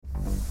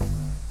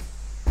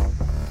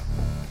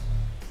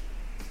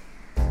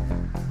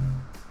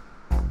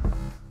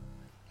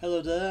Hello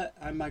there,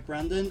 I'm Mike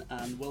Brandon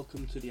and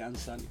welcome to the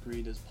Ansan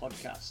Greeners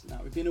podcast. Now,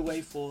 we've been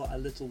away for a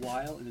little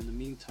while and in the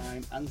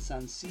meantime,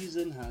 Ansan's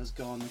season has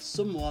gone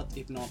somewhat,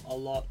 if not a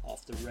lot,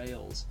 off the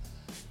rails.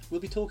 We'll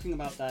be talking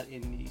about that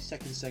in the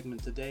second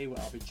segment today where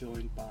I'll be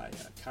joined by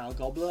Kyle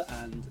Gobler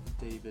and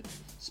David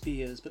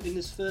Spears. But in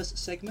this first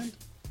segment,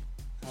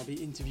 I'll be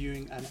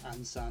interviewing an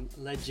Ansan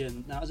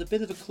legend. Now, as a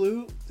bit of a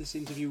clue, this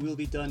interview will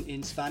be done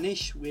in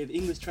Spanish with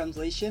English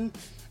translation.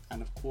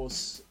 And of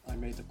course, I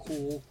made the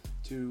call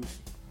to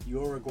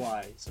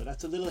Uruguay. So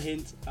that's a little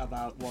hint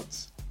about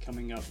what's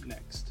coming up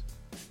next.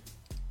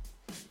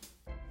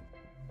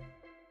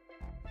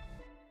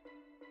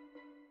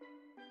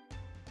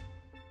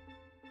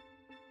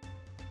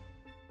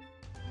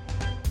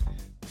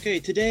 Okay,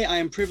 today I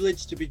am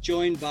privileged to be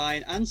joined by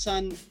an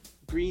Ansan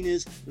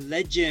Greeners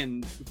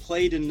legend who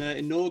played in the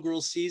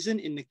inaugural season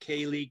in the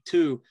K-League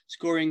 2,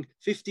 scoring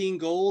 15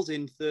 goals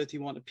in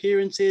 31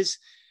 appearances,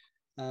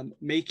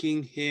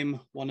 making him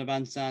one of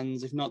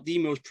Ansan's, if not the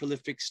most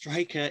prolific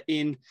striker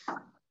in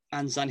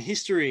Ansan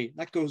history.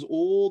 That goes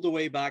all the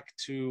way back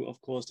to,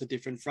 of course, the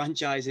different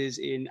franchises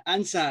in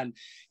Ansan.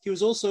 He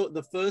was also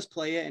the first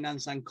player in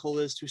Ansan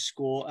colours to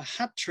score a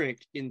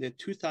hat-trick in the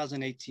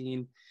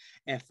 2018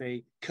 FA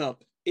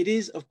Cup. It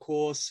is, of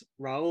course,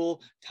 Raúl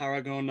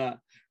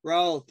Tarragona.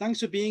 Raúl, thanks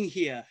for being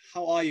here.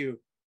 How are you?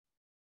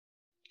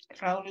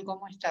 Raúl,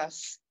 ¿cómo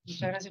estás?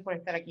 Muchas gracias por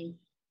estar aquí.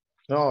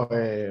 No,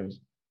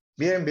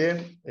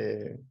 bien.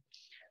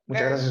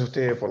 Muchas gracias a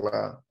ustedes por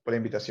la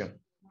invitación.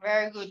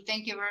 Very good.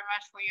 Thank you very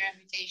much for your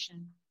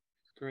invitation.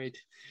 Great.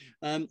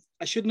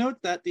 I should note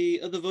that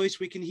the other voice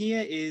we can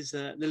hear is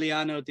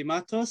Liliano Di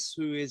Matos,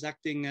 who is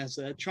acting as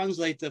a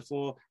translator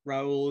for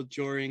Raúl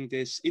during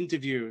this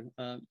interview.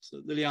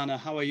 So Liliana,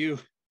 how are you?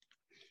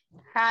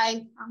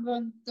 Hi,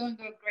 I'm doing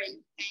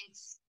great.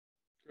 Thanks.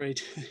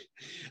 Great.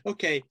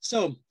 Okay,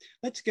 so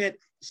let's get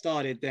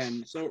started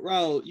then. So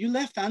Raúl, you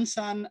left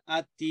Ansan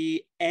at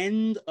the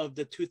end of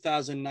the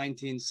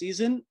 2019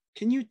 season.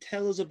 Can you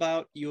tell us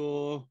about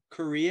your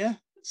career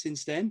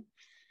since then?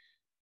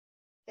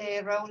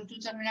 Raúl, tú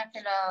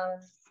terminaste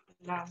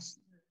la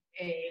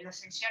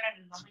sección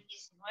en el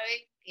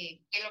 2019. ¿Qué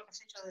es lo que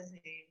has hecho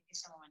desde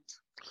ese momento?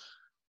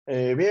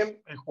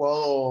 Bien, he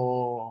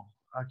jugado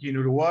aquí en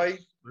Uruguay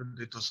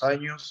durante estos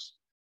años.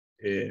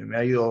 Me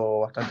ha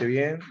ido bastante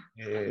bien.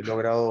 He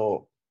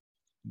logrado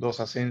 2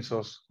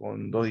 ascensos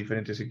con 2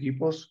 diferentes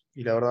equipos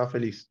y la verdad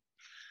feliz.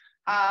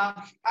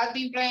 I've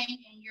been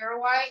playing in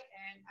Uruguay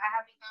and I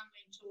have become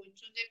into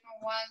two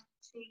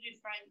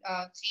different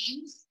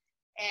teams,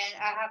 and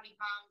I have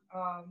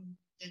become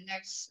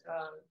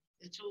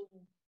the 2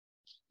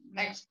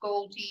 next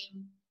goal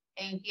team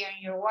and here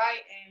in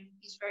Uruguay, and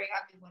he's very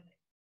happy with it.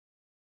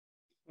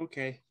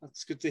 Okay,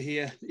 that's good to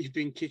hear. You've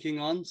been kicking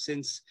on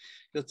since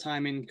your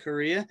time in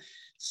Korea.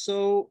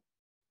 So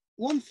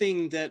one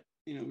thing that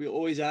we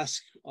always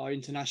ask our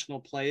international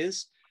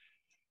players,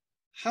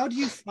 how do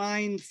you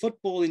find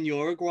football in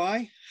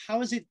Uruguay? How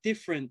is it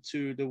different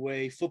to the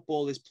way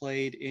football is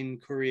played in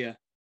Korea?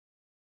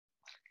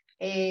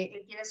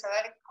 Él quiere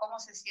saber cómo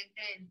se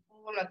siente el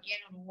fútbol aquí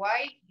en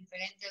Uruguay,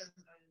 diferente al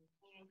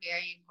fútbol que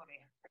hay en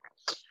Corea.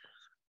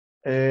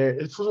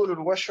 El fútbol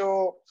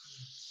uruguayo,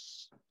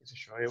 qué sé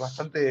yo, es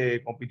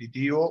bastante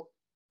competitivo.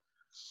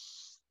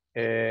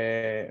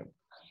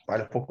 Para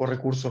los pocos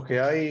recursos que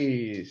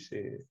hay,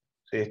 se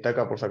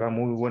destaca por sacar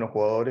muy buenos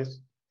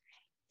jugadores.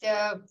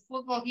 The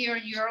football here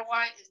in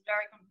Uruguay is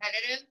very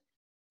competitive,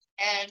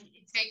 and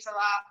it takes a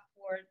lot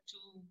to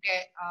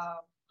get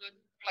good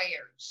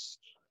players.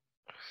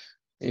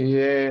 Y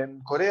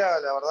en Corea,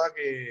 la verdad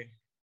que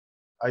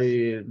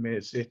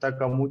se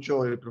destaca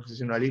mucho el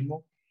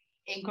profesionalismo.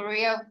 In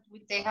Korea,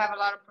 they have a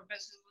lot of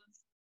professionalism.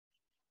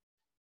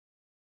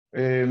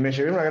 Me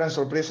llevé una gran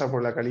sorpresa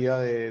por la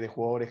calidad de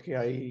jugadores que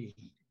hay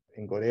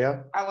en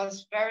Corea. I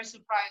was very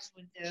surprised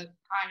with the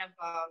kind of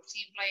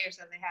team players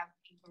that they have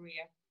in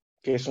Korea.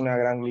 Que es una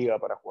gran liga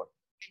para jugar.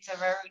 It's a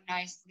very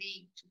nice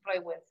league to play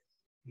with.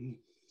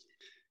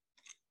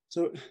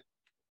 So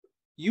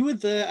you were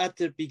there at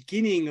the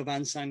beginning of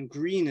Ansan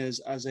Greeners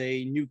as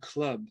a new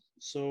club.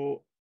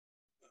 So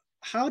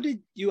how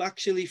did you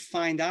actually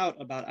find out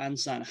about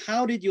Ansan?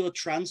 How did your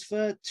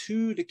transfer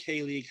to the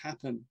K-League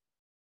happen?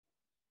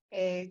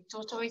 Tú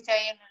estuviste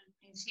ahí en el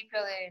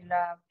principio de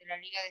la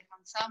liga de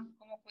Ansan.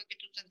 ¿Cómo fue que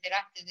tú te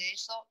enteraste de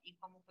eso y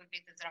cómo fue que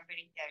te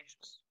transferiste a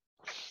ellos?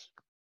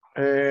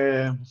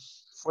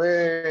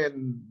 Fue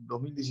en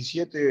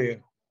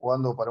 2017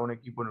 jugando para un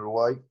equipo en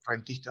Uruguay,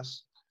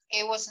 Rentistas.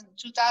 It was in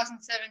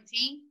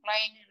 2017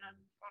 playing on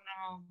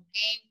a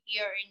game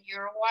here in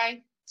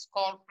Uruguay. It's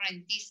called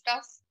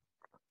Rentistas.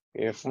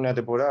 Fue una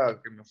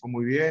temporada que me fue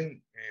muy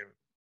bien,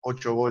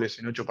 8 goles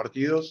en 8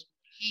 partidos.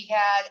 He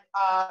had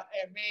a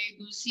very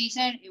good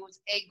season. It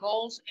was 8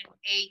 goals and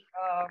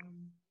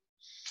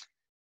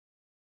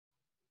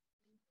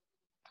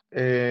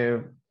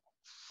 8.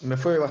 Me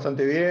fue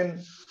bastante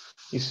bien.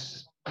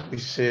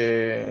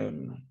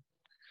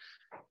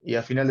 Y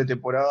a final de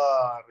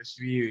temporada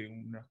recibí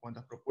unas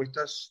cuantas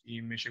propuestas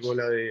y me llegó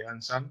la de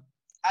Ansan.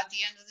 At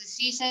the end of the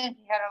season,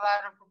 he had a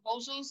lot of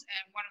proposals,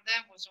 and one of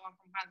them was the one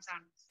from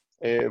Hansan.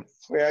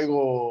 Fue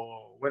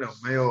algo, bueno,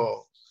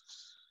 medio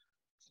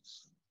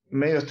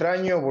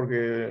extraño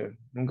porque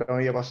nunca me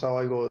había pasado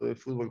algo del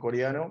fútbol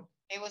coreano.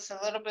 It was a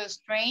little bit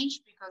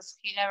strange because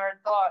he never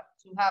thought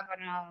to have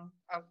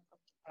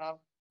a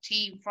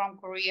team from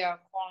Korea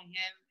calling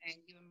him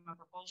and giving him a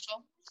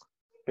proposal.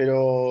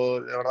 Pero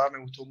la verdad me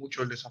gustó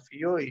mucho el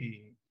desafío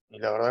y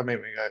la verdad me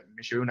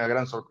llevé una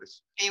gran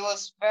sorpresa. It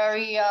was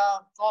very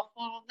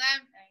thoughtful of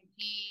them, and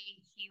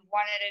he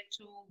wanted it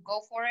to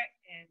go for it,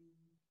 and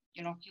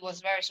he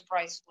was very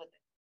surprised with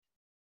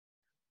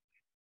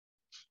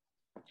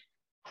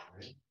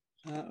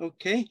it.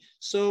 Okay,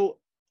 so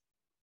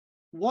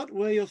what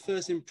were your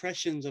first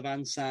impressions of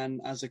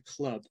Ansan as a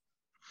club?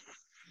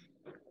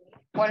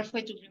 ¿Cuál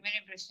fue tu primera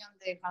impresión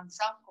de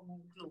Hansan como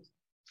un club?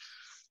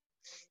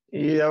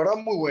 Y la verdad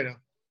muy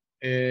buena,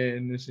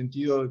 en el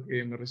sentido de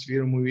que me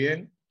recibieron muy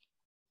bien.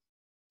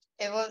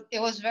 It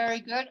was very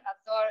good. I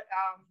thought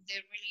they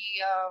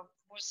really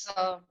was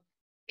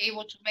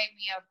able to make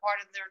me a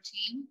part of their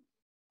team.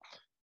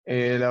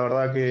 La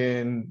verdad que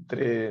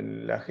entre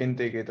la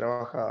gente que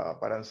trabaja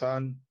para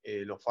Ansan,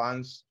 los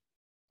fans,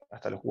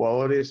 hasta los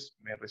jugadores,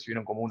 me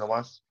recibieron como uno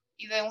más.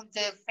 Even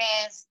the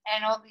fans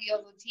and all the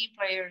other team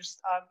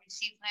players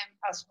received him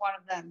as one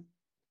of them.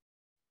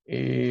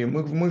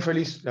 Muy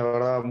feliz, la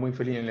verdad, muy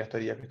feliz en la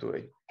estadía que estuve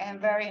ahí. And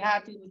very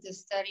happy with the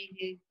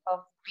study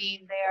of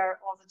being there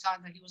all the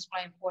time that he was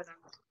playing for them.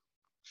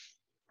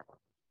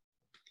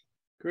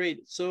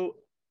 Great. So,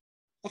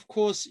 of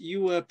course,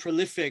 you were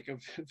prolific,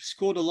 have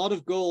scored a lot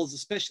of goals,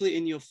 especially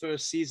in your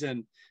first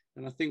season.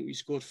 And I think you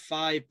scored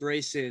 5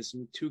 braces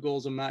and 2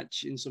 goals a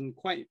match in some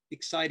quite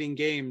exciting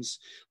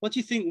games. What do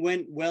you think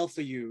went well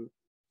for you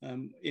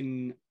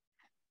in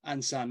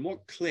Ansan?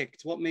 What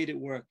clicked? What made it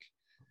work?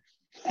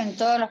 En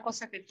todas las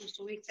cosas que tú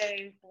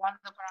estuviste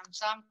jugando para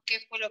Ansan, ¿qué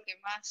fue lo que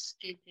más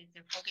te fue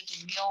que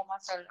te unió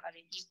más al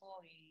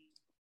equipo?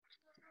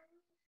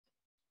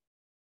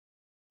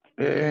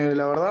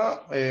 La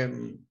verdad,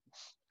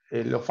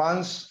 los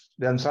fans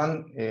de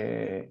Ansan,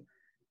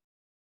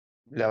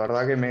 la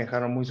verdad que me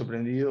dejaron muy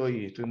sorprendido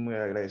y estoy muy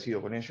agradecido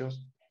con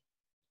ellos.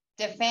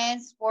 The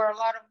fans were a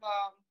lot of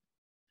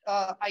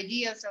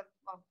ideas of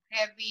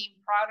him being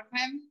proud of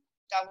him.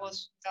 That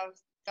was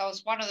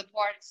one of the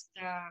parts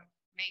that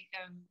make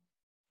them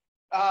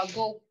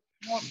go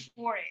more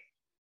for it.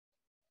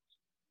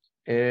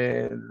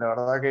 La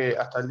verdad que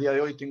hasta el día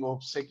de hoy tengo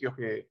obsequios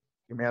que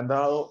me han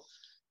dado.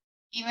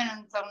 Even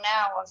until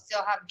now, I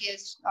still have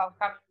gifts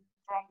coming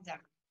from them.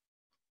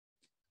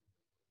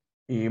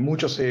 Y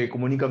muchos se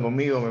comunican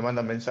conmigo, me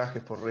mandan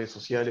mensajes por redes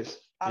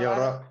sociales. Y la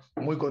verdad,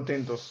 muy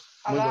contentos.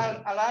 A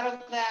lot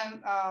of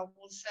them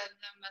will send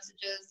them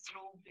messages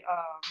through, the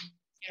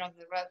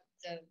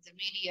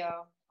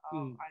media,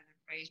 either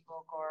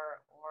Facebook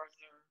or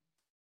their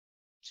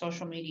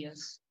social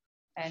medias,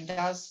 and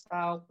that's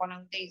one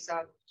of the things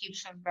that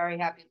keeps him very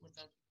happy with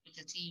the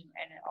team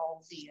and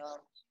all the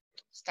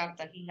stuff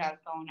that he had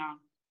going on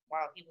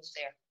while he was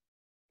there.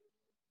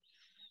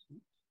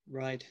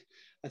 Right.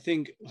 I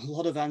think a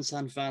lot of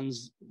Ansan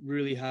fans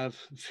really have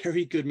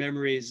very good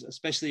memories,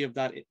 especially of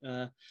that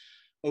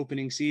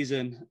opening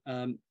season.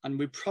 And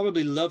we'd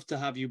probably love to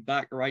have you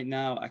back right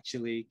now,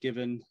 actually,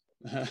 given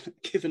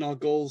our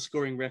goal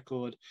scoring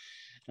record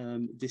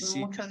this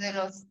season.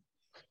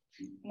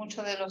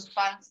 Muchos de los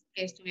fans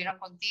que estuvieron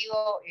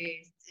contigo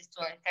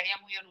estaría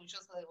muy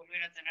orgulloso de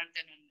volver a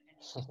tenerte en el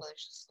equipo de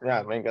ellos.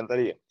 Yeah, me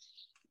encantaría.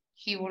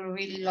 He would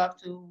really love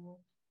to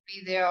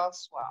be there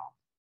as well.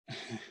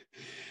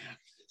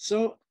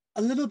 So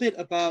a little bit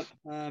about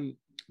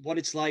what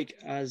it's like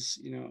as,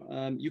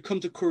 you come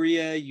to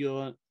Korea,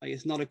 you're, I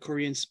guess, not a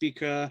Korean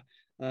speaker.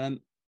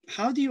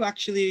 How do you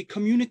actually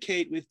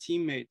communicate with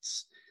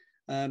teammates?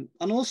 And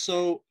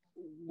also,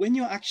 when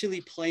you're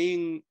actually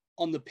playing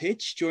on the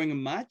pitch during a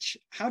match,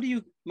 how do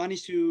you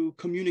manage to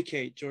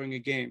communicate during a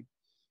game?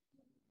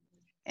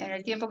 En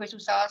el tiempo que tú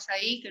estabas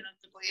ahí, que no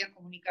te podías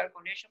comunicar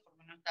con ellos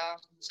porque no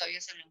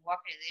sabías el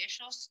lenguaje de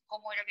ellos,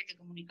 ¿cómo era que te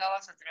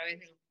comunicabas a través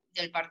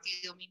del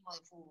partido mismo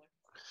de fútbol?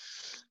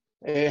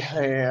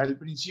 Al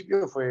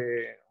principio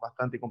fue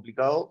bastante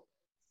complicado.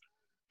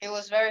 It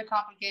was very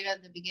complicated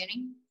at the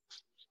beginning.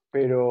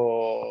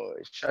 Pero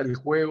ya el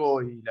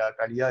juego y la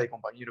calidad de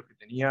compañeros que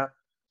tenía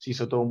se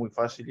hizo todo muy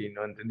fácil y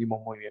nos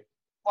entendimos muy bien.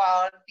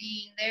 While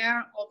being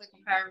there, all the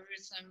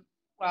comparison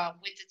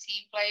with the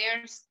team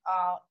players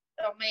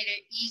it made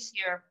it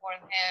easier for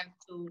him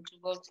to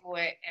go through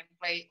it and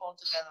play all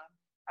together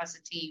as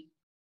a team.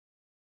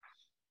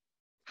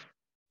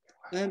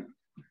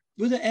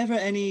 Were there ever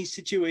any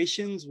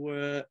situations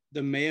where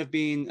there may have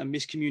been a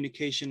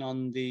miscommunication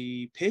on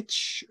the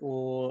pitch,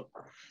 or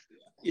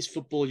is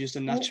football just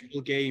a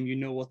natural game? You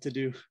know what to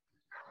do.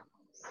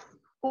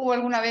 ¿Hubo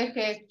alguna vez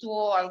que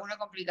tuvo alguna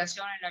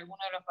complicación en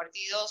alguno de los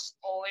partidos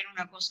o era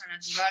una cosa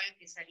natural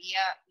que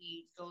salía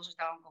y todos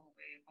estaban como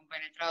que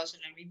compenetrados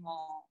en el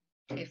mismo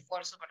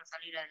esfuerzo para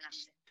salir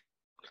adelante?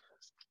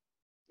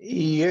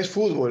 Y es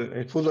fútbol.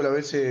 El fútbol a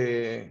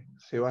veces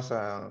se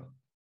basa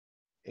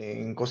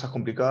en cosas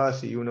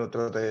complicadas y uno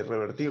trata de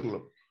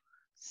revertirlo.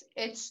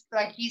 It's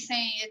like he's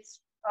saying it's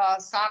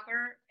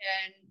soccer,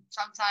 and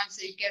sometimes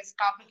it gets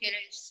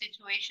complicated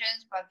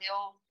situations, but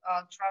they'll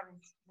try to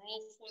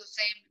rule for the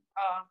same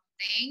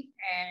thing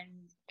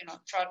and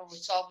try to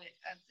resolve it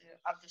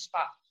at the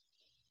spot.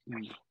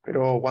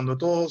 Pero cuando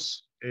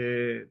todos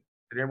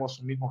tenemos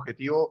un mismo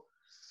objetivo,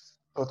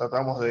 todos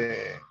tratamos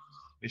de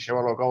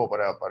llevarlo a cabo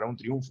para un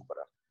triunfo.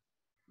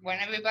 When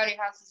everybody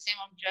has the same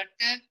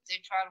objective, they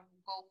try to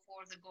go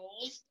for the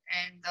goals,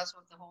 and that's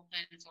what the whole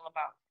thing is all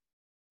about.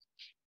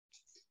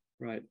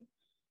 Right.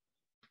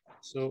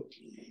 So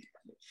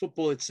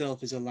football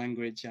itself is a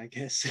language, I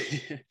guess.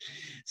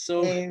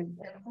 So El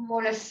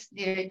fútbol es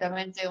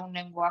directamente un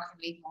lenguaje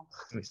mismo.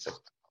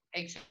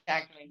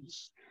 Exactly.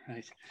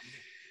 right.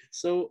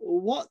 So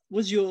what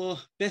was your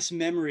best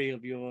memory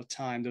of your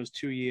time, those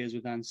 2 years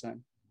with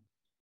Ansan?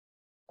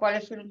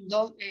 ¿Cuáles fueron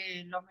los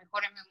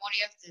mejores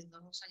memorias de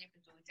los 2 años que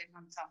tuviste en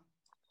Ansan?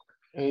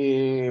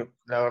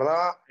 La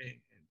verdad,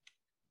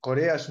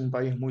 Corea es un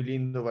país muy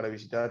lindo para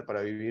visitar,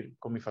 para vivir.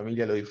 Con mi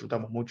familia lo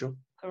disfrutamos mucho.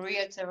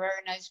 Korea is a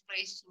very nice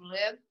place to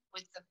live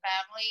with the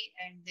family,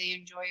 and they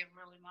enjoy it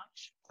really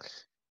much.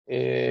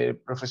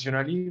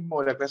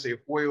 Profesionalismo, la clase de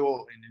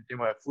juego en el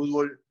tema de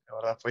fútbol, la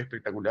verdad fue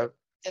espectacular.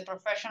 The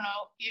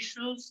professional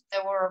issues,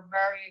 they were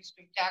very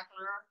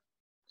spectacular,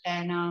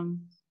 and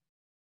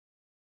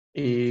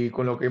Y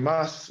con lo que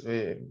más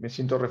me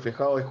siento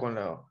reflejado es con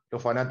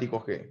los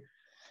fanáticos que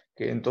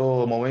en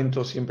todo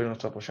momento siempre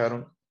nos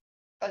apoyaron.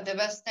 but the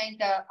best thing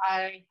that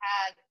I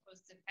had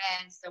was the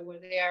fans that were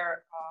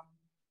there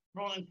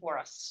rooting for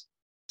us.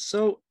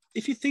 So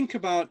if you think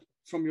about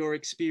from your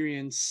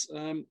experience,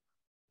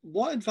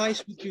 what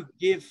advice would you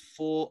give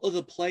for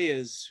other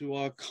players who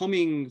are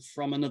coming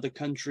from another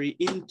country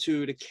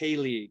into the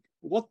K-League?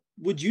 What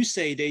would you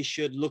say they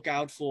should look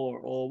out for,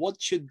 or what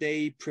should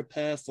they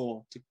prepare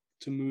for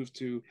to move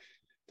to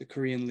the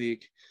Korean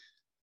League?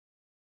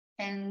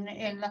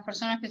 En las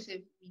personas que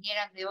se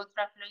vinieran de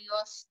otras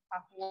ligas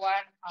a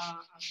jugar a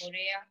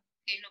Corea,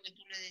 ¿qué es lo que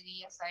tú le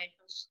dirías a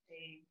ellos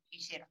que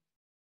hicieran?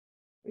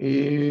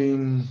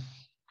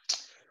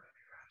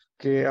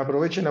 Que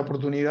aprovechen la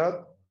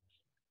oportunidad.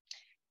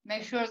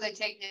 Make sure they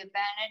take the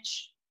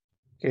advantage.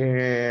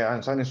 Que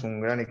Ansan es un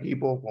gran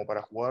equipo como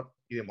para jugar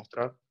y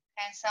demostrar.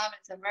 Ansan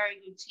is a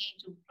very good team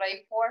to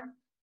play for.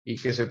 Y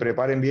que se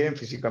preparen bien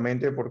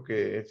físicamente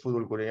porque el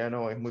fútbol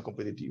coreano es muy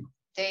competitivo.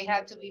 They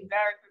have to be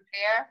very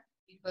prepared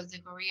because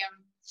the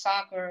Korean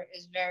soccer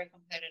is very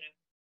competitive.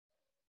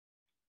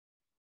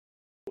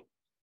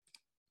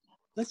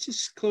 Let's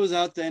just close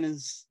out then and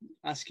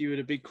ask you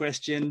a big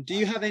question. Do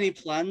you have any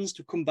plans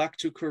to come back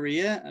to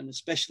Korea, and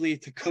especially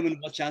to come and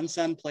watch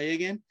Ansan play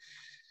again?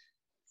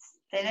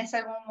 ¿Tenés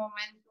algún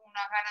momento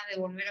una gana de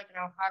volver a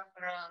trabajar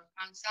para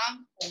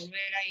Ansan o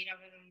volver a ir a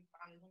ver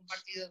algún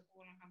partido de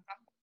fútbol en Ansan?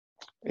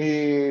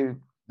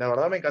 La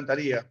verdad me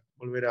encantaría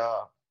volver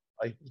a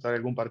disputar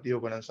algún partido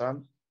con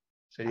Ansan.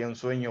 Sería un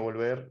sueño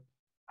volver.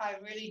 I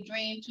really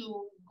dream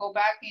to go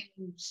back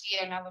and see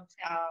another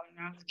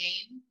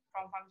game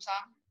from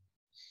Ansan.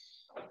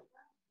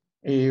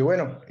 Y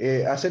bueno,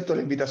 acepto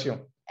la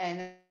invitación.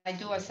 And I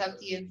do accept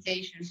the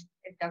invitation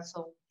if that's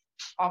so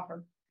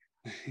offered.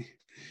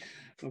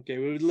 Okay,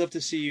 we would love to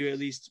see you at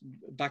least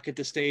back at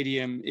the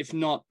stadium, if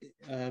not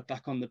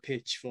back on the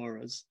pitch for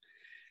us.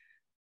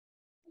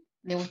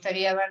 Le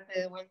gustaría verte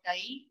de vuelta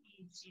ahí,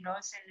 y si no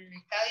es en el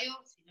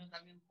estadio, sino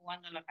también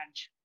jugando en la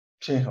cancha.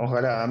 Sí,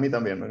 ojalá, a mí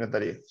también, me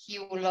encantaría. He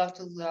would love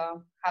to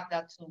have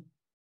that too.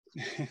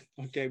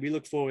 Okay, we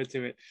look forward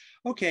to it.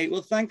 Okay,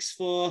 well, thanks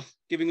for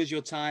giving us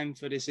your time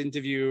for this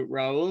interview,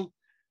 Raúl.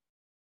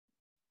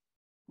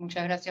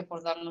 Muchas gracias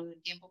por darnos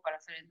el tiempo para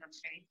hacer esta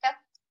entrevista.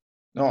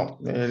 No,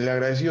 el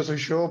agradecido soy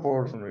yo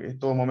por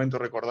todo momento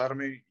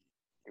recordarme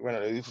y bueno,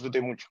 lo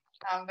disfruté mucho.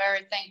 I'm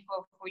very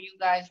thankful for you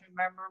guys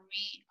remember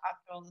me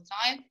after all the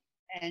time,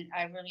 and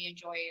I really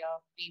enjoy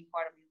being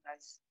part of you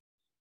guys.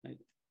 Right.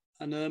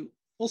 And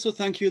also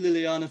thank you,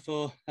 Liliana,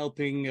 for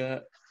helping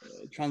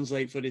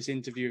translate for this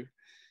interview.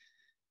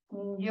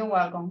 You're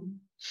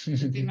welcome.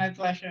 It's been my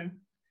pleasure.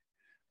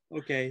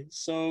 Okay,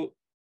 so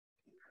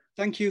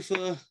thank you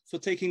for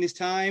taking this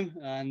time,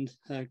 and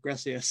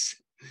gracias.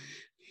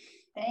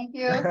 Thank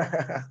you.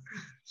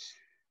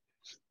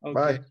 Okay.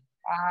 Bye.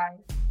 Bye.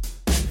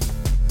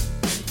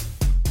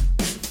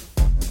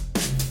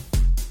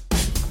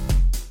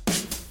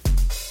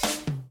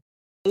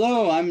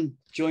 Hello, I'm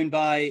joined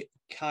by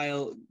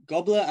Kyle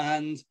Gobler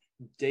and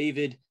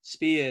David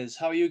Spears.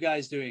 How are you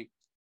guys doing?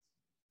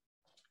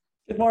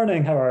 Good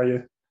morning. How are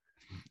you?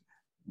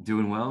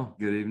 Doing well.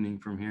 Good evening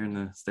from here in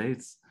the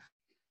States.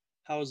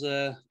 How's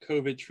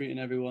COVID treating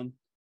everyone?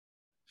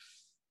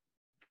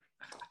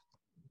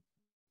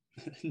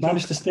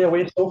 Managed to stay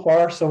away so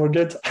far, so we're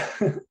good.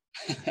 All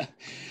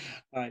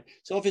right.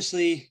 So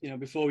obviously,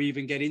 before we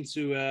even get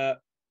into,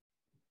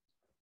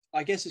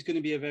 I guess it's going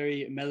to be a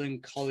very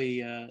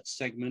melancholy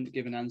segment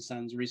given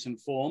Ansan's recent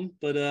form.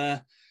 But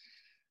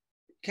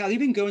Cal, you've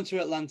been going to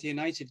Atlanta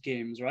United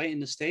games, right, in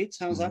the States?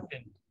 How's that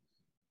been?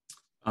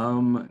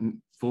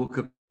 Full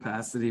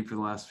capacity for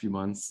the last few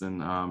months,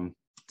 and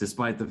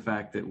despite the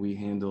fact that we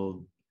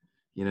handled,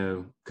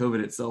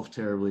 COVID itself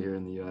terribly here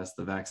in the U.S.,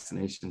 the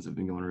vaccinations have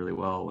been going really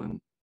well,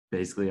 and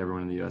basically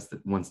everyone in the U.S.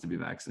 that wants to be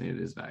vaccinated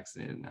is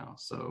vaccinated now.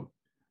 So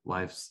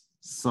life's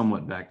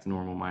somewhat back to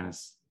normal,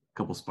 minus a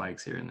couple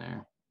spikes here and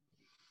there.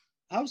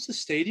 How's the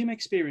stadium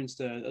experience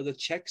there? Are the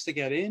checks to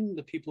get in?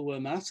 Do people wear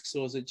masks,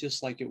 or is it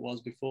just like it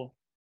was before?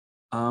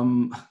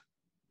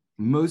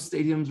 Most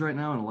stadiums right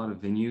now and a lot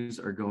of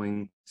venues are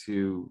going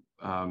to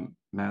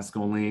mask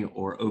only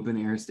or open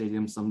air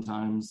stadiums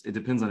sometimes. It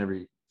depends on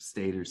every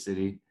state or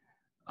city.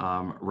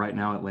 Right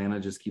now, Atlanta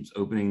just keeps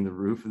opening the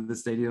roof of the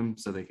stadium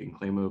so they can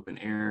claim open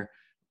air.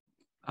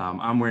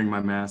 I'm wearing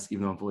my mask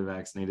even though I'm fully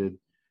vaccinated.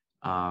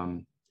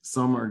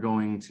 Some are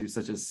going to,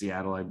 such as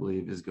Seattle, I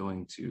believe, is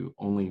going to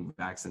only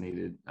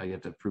vaccinated. You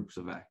have to have proofs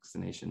of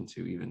vaccination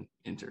to even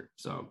enter.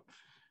 So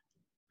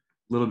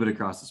a little bit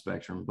across the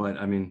spectrum, but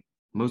I mean,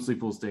 mostly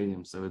full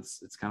stadium. So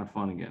it's kind of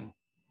fun again.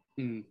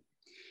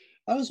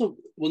 I also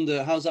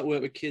wonder, how's that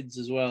work with kids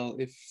as well?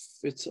 If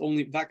it's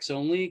only vax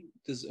only,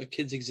 does a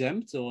kids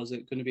exempt, or is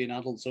it going to be an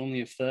adults only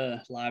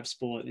affair, live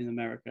sport in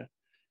America?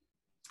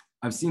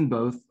 I've seen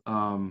both.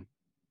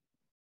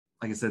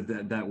 Like I said,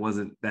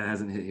 that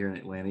hasn't hit here in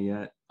Atlanta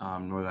yet,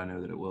 nor that I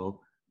know that it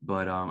will.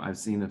 But I've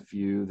seen a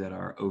few that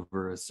are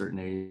over a certain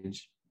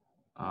age,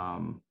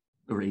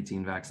 over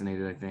 18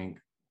 vaccinated, I think,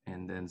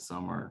 and then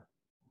some are,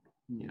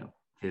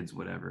 kids,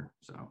 whatever.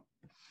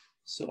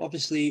 So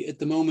obviously at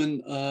the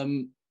moment,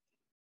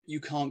 you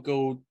can't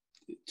go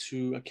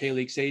to a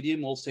K-League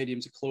stadium. All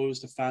stadiums are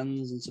closed to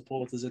fans and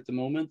supporters at the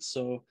moment.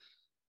 So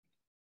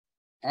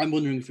I'm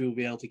wondering if we'll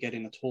be able to get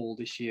in at all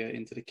this year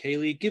into the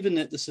K-League, given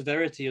that the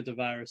severity of the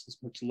virus is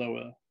much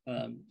lower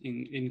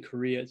in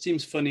Korea. It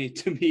seems funny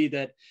to me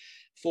that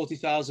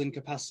 40,000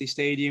 capacity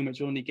stadium,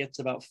 which only gets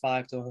about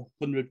 5 to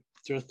 100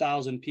 to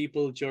 1,000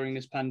 people during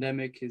this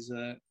pandemic, is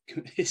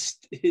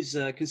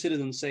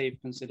considered unsafe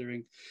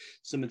considering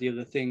some of the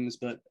other things.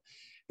 But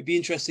it'd be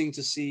interesting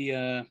to see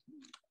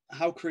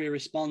how Korea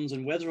responds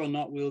and whether or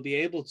not we'll be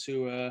able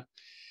to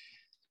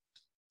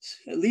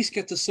at least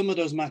get to some of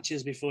those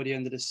matches before the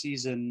end of the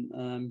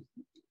season.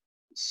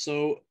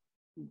 So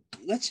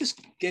let's just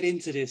get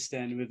into this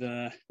then with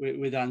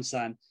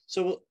Ansan.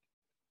 So,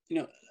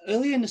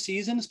 early in the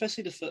season,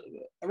 especially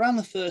around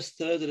the first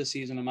third of the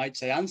season, I might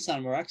say,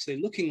 Ansan were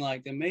actually looking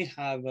like they may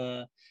have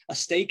a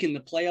stake in the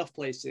playoff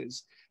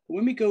places. But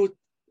when we go,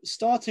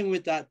 starting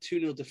with that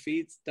 2-0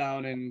 defeat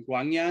down in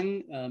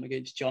Gwangyang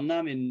against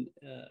Jeonnam in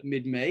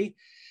mid-May,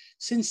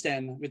 since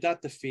then, with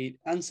that defeat,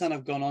 Ansan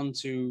have gone on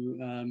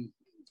to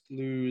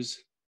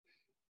lose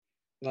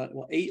about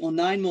 8 or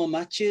 9 more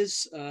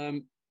matches,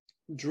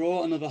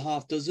 draw another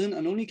half dozen,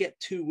 and only get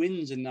 2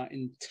 wins in that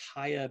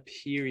entire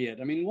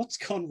period. I mean, what's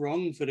gone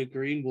wrong for the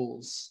Green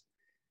Wolves?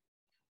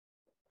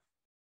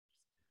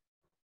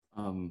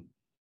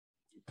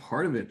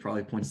 Part of it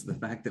probably points to the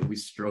fact that we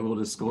struggle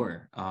to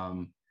score.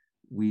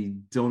 We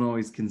don't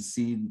always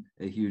concede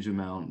a huge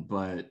amount,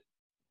 but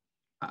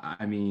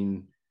I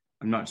mean,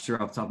 I'm not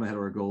sure off the top of my head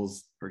what our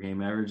goals per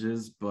game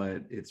averages,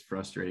 but it's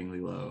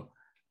frustratingly low.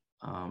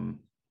 I'm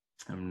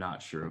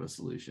not sure of a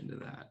solution to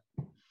that.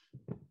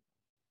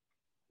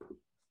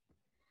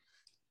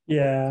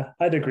 Yeah,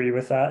 I'd agree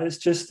with that. It's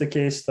just the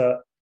case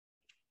that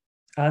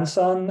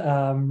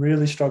Ansan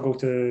really struggle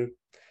to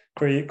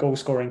create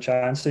goal-scoring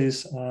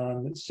chances.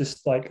 It's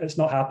just like it's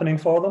not happening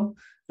for them.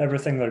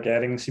 Everything they're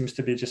getting seems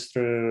to be just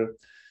through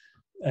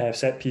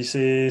set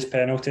pieces,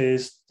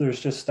 penalties. There's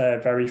just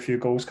very few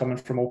goals coming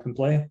from open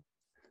play.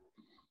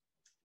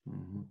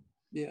 Mm-hmm.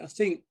 Yeah, I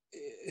think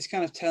it's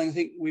kind of telling. I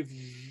think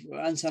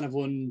Ansan have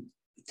won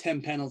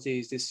 10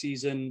 penalties this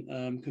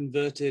season,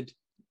 converted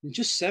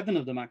just 7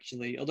 of them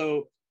actually.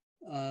 Although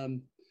I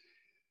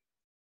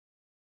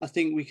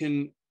think we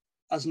can,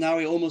 as now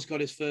he almost got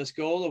his first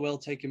goal, a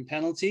well-taken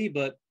penalty,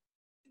 but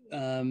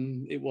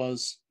he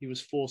was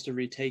forced to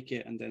retake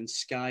it and then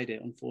skied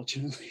it,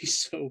 unfortunately.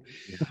 So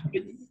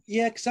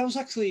yeah, because I was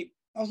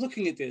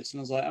looking at this and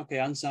I was like, okay,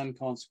 Ansan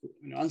can't score.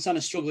 Ansan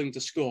is struggling to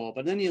score,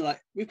 but then you're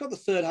like, we've got the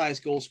 3rd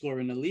highest goal scorer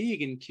in the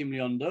league in Kim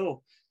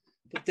Leon-do.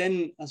 But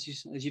then, as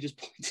you just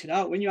pointed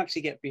out, when you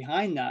actually get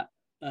behind that,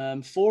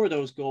 4 of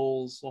those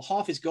goals, or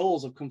half his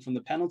goals, have come from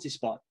the penalty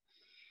spot.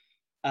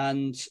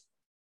 And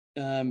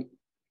in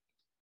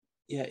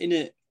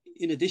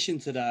addition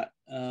to that,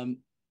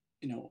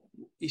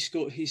 he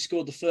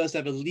scored the first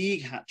ever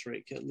league hat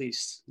trick, at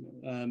least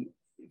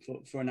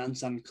for an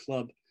Ansan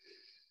club.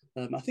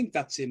 I think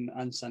that's in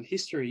Ansan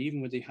history,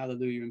 even with the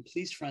Hallelujah and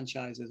Please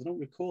franchises. I don't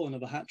recall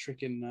another hat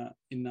trick in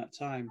that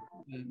time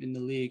in the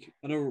league.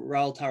 I know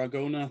Raul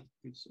Tarragona,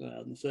 who's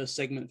in the first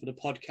segment for the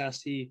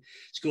podcast, he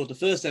scored the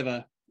first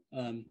ever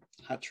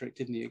hat trick,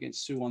 didn't he,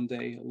 against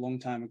Suwon-dae a long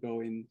time ago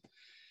in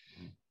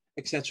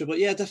etc. But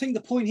yeah, I think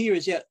the point here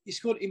is, he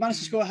managed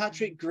to score a hat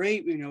trick,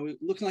 great,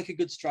 looking like a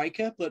good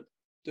striker, but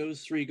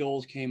those 3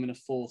 goals came in a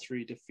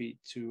 4-3 defeat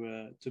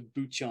to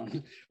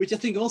Bucheon, which I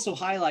think also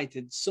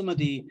highlighted some of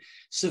the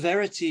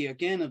severity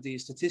again of the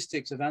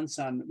statistics of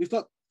Ansan. We've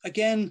got,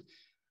 again,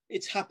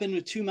 it's happened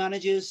with two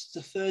managers. It's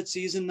the third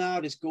season now,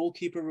 this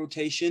goalkeeper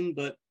rotation,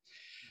 but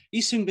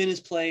Lee Seung-bin has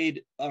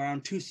played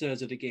around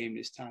 2/3 of the game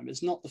this time.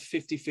 It's not the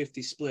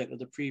 50-50 split of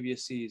the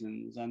previous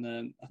seasons.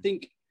 And I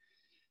think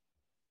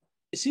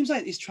it seems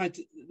like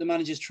the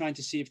manager's trying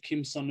to see if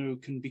Kim Sun-woo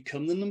can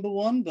become the number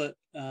one, but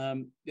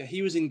yeah,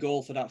 he was in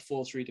goal for that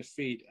 4-3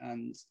 defeat.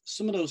 And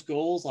some of those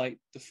goals, like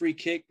the free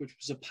kick, which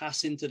was a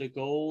pass into the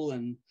goal,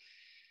 and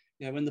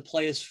yeah, when the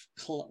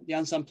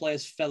Ansan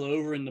players fell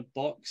over in the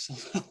box,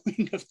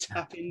 allowing of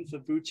tap in for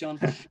Bucheon,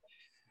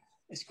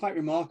 it's quite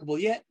remarkable.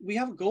 Yet we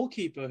have a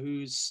goalkeeper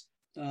who's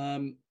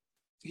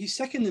he's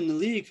second in the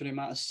league for the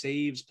amount of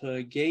saves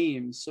per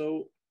game.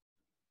 So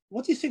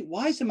what do you think?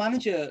 Why is the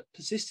manager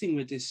persisting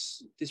with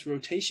this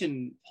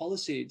rotation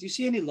policy? Do you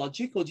see any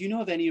logic, or do you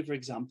know of any other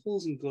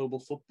examples in global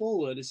football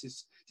where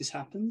this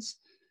happens?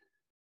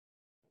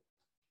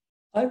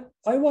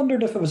 I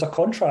wondered if it was a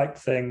contract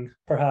thing,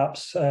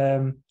 perhaps.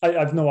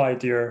 I've no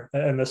idea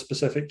in this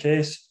specific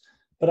case,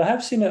 but I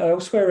have seen it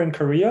elsewhere in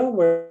Korea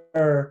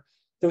where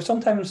they'll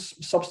sometimes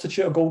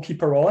substitute a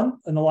goalkeeper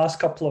on in the last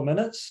couple of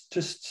minutes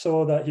just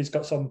so that he's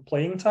got some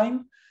playing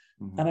time.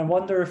 Mm-hmm. And I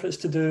wonder if it's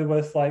to do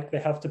with like they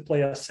have to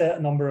play a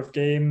set number of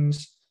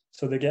games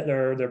so they get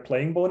their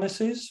playing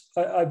bonuses.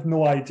 I've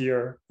no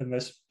idea in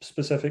this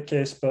specific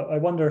case, but I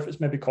wonder if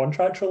it's maybe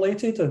contract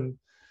related and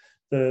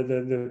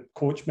the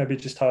coach maybe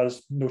just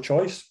has no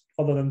choice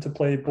other than to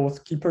play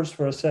both keepers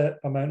for a set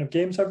amount of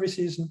games every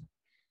season.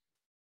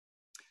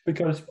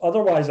 Because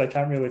otherwise, I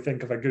can't really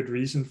think of a good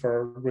reason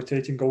for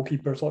rotating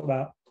goalkeepers like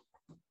that.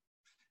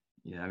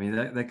 Yeah, I mean,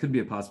 that could be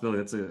a possibility.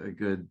 That's a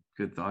good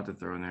thought to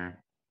throw in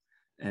there.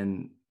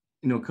 And,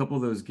 you know, a couple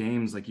of those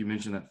games, like you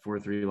mentioned, that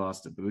 4-3 loss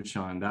to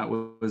Bucheon, that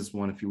was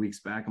one a few weeks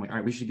back. I'm like, all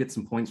right, we should get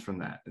some points from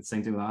that. It's the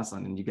same thing with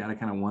Asan. And you got to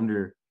kind of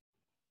wonder,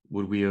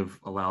 would we have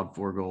allowed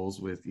 4 goals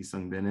with Lee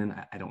Seung-bin in?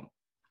 I don't.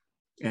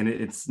 And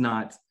it's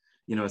not,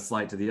 you know, a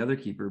slight to the other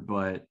keeper,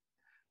 but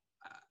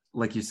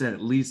like you said,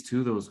 at least 2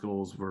 of those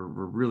goals were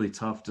really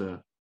tough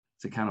to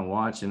kind of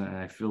watch. And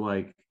I feel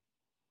like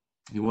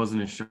he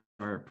wasn't as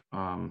sharp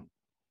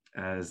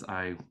as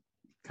I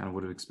kind of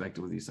would have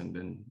expected with Lee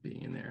Seung-bin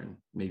being in there. And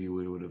maybe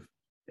we would have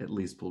at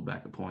least pulled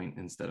back a point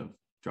instead of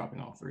dropping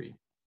all 3.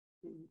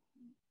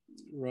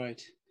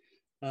 Right.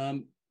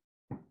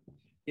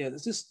 Yeah,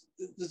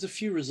 there's a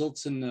few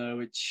results in there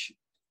which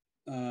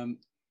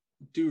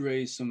do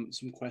raise some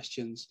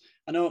questions.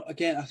 I know,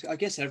 again, I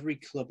guess every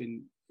club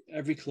in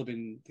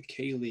the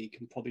K-League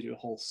can probably do a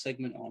whole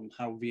segment on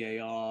how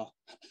VAR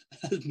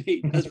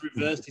has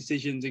reversed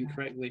decisions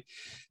incorrectly.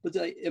 But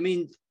I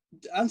mean,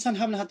 Ansan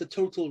haven't had the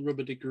total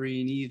rubber degree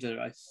in either,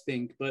 I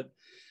think. But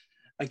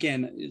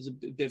again, it's a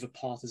bit of a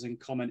partisan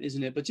comment,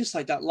 isn't it? But just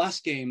like that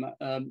last game,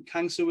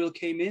 Kang So-il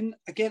came in.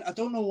 Again, I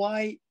don't know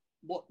why,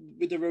 what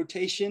with the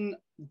rotation,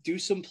 do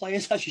some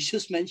players, as you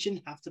just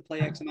mentioned, have to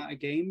play X amount of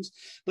games?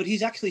 But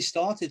he's actually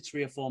started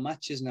 3 or 4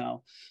 matches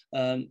now.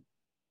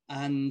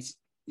 And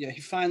yeah,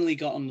 he finally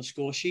got on the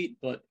score sheet,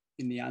 but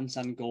in the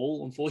Ansan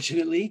goal,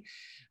 unfortunately.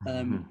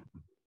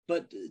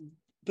 But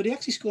he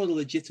actually scored a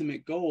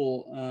legitimate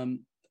goal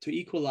to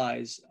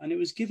equalize, and it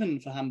was given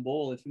for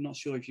handball. If I'm not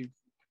sure if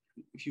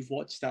you've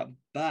watched that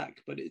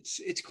back, but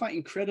it's quite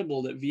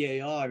incredible that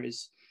VAR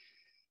is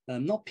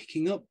not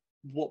picking up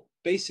what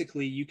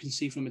basically you can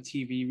see from a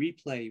TV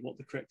replay what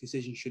the correct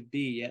decision should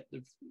be. Yet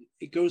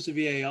it goes to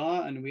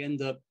VAR, and we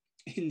end up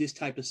in this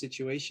type of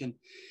situation.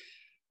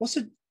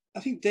 I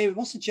think, David,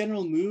 what's the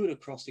general mood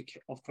across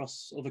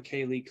other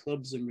K-League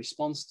clubs in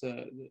response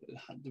to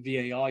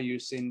the VAR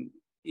use in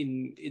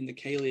the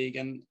K-League,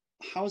 and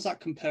how is that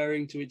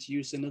comparing to its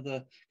use in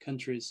other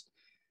countries?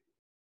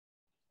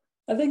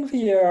 I think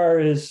VAR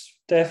is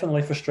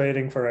definitely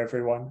frustrating for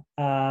everyone.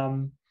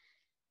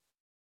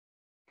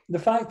 The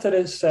fact that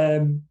it's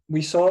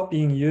we saw it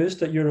being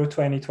used at Euro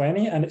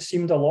 2020 and it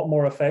seemed a lot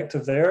more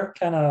effective there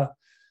kind of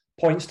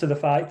points to the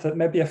fact that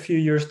maybe a few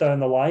years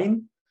down the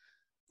line,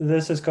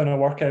 this is going to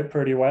work out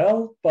pretty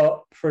well.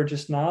 But for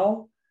just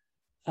now,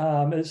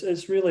 it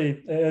is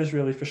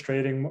really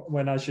frustrating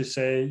when, as you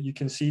say, you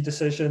can see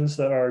decisions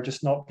that are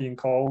just not being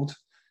called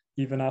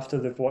even after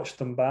they've watched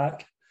them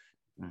back.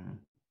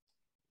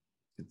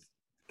 It's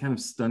kind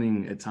of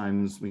stunning at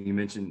times when you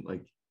mention,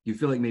 like, you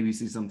feel like maybe you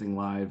see something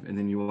live and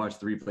then you watch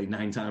the replay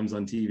 9 times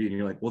on TV and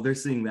you're like, well, they're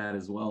seeing that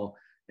as well,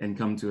 and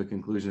come to a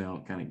conclusion they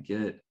don't kind of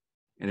get.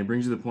 And it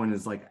brings you to the point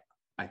is, like,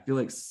 I feel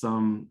like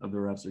some of the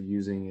refs are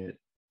using it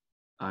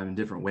in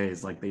different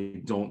ways. Like,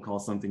 they don't call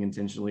something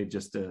intentionally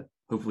just to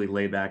hopefully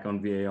lay back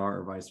on VAR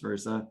or vice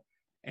versa.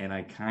 And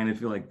I kind of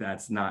feel like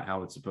that's not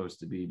how it's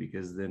supposed to be,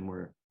 because then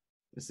we're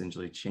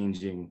essentially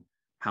changing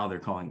how they're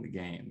calling the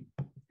game,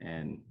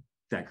 and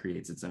that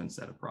creates its own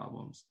set of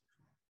problems.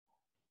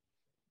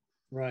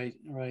 Right.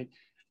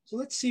 So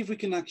let's see if we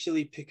can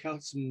actually pick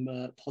out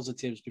some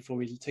positives before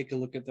we take a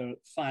look at the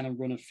final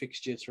run of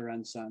fixtures for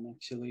Ansan,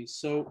 actually.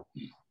 So,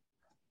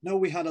 no,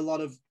 we had a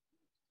lot of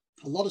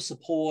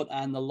support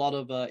and a lot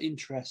of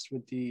interest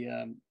with the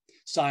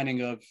signing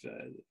of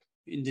the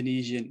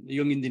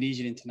young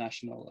Indonesian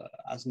international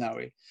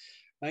Asnawi,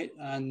 right?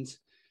 And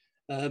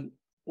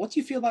What do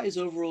you feel about his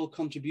overall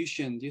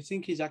contribution? Do you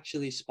think he's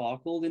actually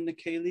sparkled in the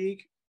K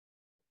League?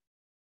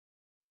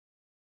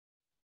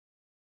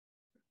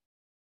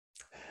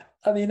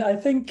 I mean, I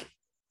think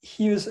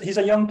he's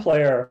a young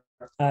player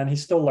and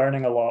he's still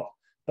learning a lot.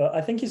 But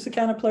I think he's the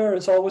kind of player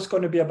it's always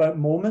going to be about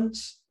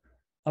moments,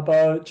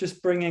 about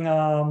just bringing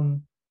a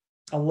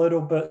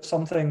little bit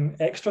something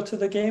extra to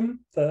the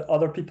game that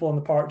other people in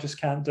the park just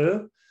can't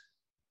do.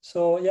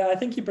 So yeah, I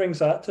think he brings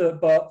that to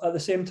it. But at the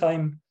same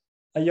time,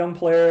 a young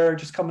player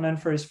just coming in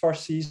for his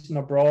first season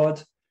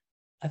abroad,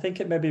 I think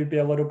it maybe would be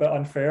a little bit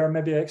unfair.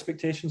 Maybe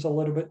expectations a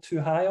little bit too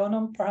high on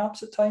him,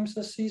 perhaps at times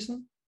this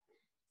season.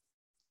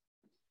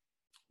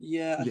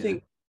 Yeah, I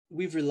think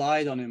we've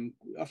relied on him.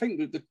 I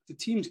think the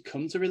team's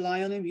come to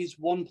rely on him. He's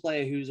one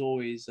player who's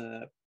always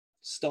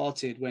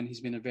started when he's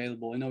been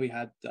available. I know he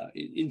had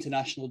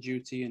international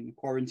duty and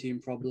quarantine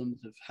problems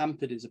have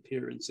hampered his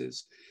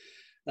appearances.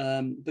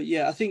 But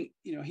yeah, I think,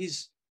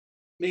 he's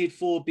made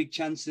 4 big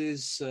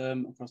chances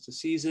across the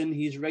season.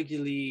 He's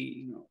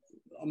regularly,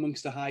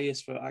 amongst the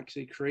highest for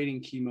actually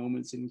creating key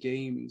moments in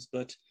games.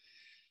 But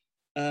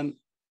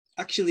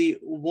actually,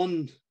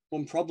 one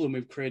problem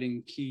with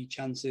creating key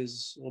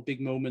chances or big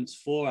moments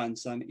for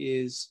Ansan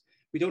is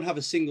we don't have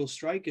a single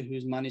striker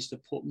who's managed to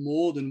put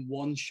more than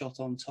 1 shot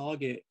on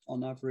target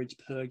on average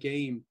per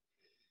game,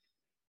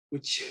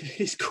 which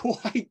is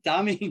quite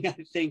damning,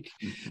 I think.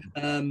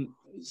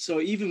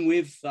 So even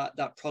with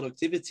that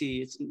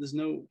productivity, there's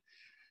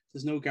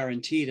no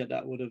guarantee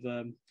that would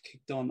have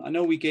kicked on. I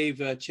know we gave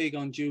Che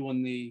Gonju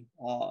on the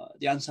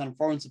Ansan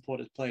Foreign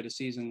Supporters Player of the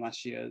Season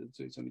last year.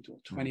 It's only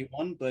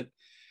 21, but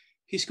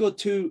he scored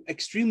 2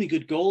 extremely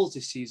good goals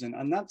this season,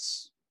 and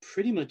that's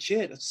pretty much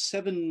it. That's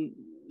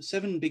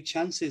seven big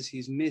chances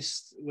he's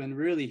missed when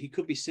really he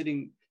could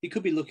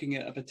be looking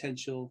at a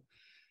potential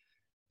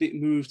bit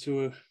move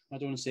to I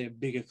don't want to say a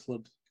bigger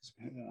club.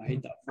 I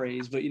hate that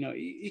phrase, but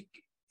he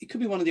could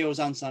be one of the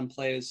Ansan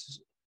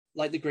players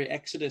like the great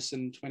Exodus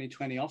in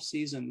 2020 off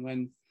season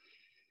when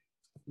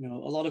a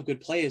lot of good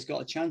players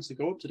got a chance to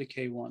go up to the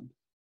K1,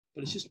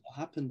 but it's just not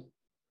happened.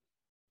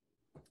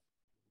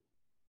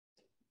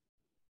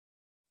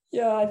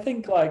 Yeah, I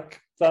think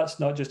that's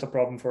not just a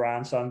problem for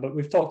Ansan, but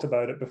we've talked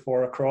about it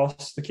before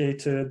across the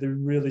K2. They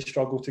really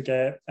struggle to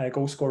get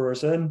goal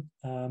scorers in.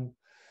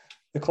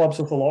 The clubs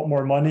with a lot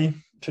more money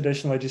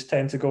traditionally just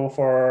tend to go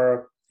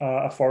for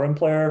a foreign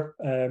player,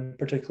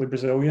 particularly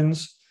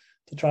Brazilians,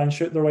 to try and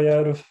shoot their way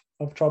out of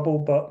trouble.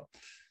 But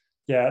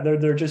yeah,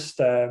 they're just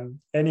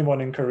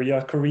anyone in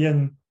Korea,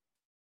 Korean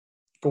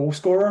goal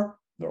scorer,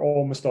 they're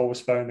almost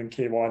always found in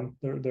K1.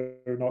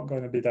 They're not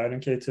going to be down in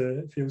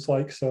K2, it feels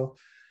like. So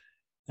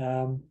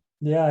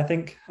yeah, I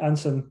think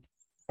Ansan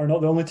are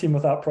not the only team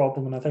with that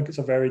problem, and I think it's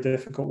a very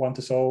difficult one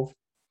to solve.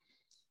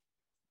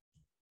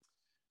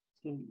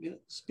 So, yeah,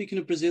 speaking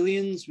of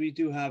Brazilians, we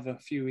do have a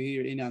few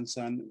here in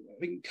Ansan. I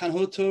think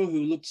Canhoto,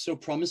 who looked so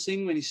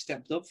promising when he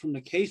stepped up from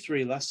the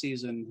K3 last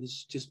season,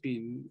 has just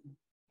been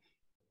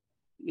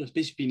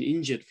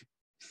injured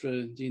for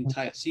the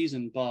entire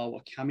season, bar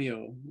a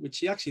cameo, which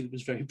he actually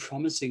was very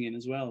promising in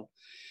as well.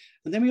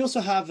 And then we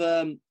also have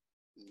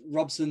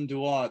Robson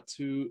Duarte,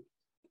 who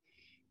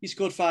he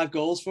scored 5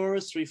 goals for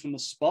us, 3 from the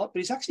spot, but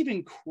he's actually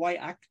been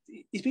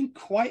he's been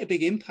quite a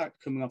big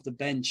impact coming off the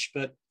bench.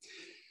 But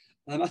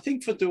I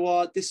think for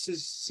Duarte, this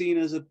is seen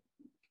as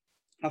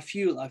a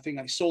few, I think,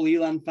 like Sol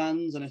Elan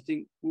fans, and I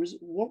think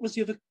what was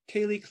the other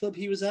K-League club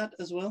he was at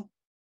as well?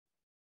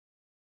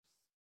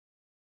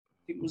 I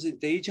think, was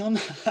it Daejeon?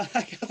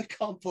 I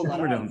can't pull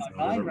that out of my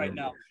mind right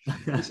now.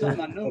 It's on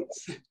my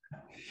notes.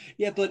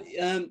 Yeah, but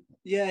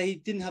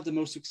he didn't have the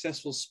most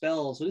successful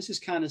spell, so this is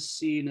kind of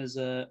seen as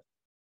a.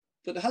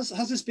 But has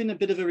this been a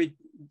bit of a?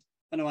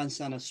 I know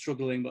Ansan are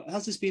struggling, but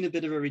has this been a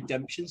bit of a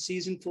redemption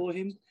season for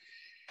him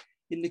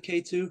in the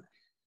K2?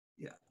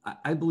 Yeah,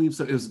 I believe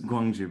so. It was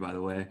Gwangju, by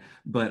the way.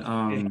 But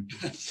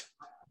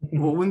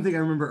well, one thing I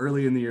remember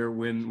early in the year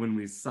when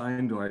we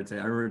signed Duarte,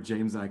 I remember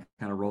James and I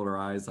kind of rolled our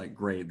eyes like,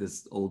 great,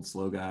 this old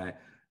slow guy.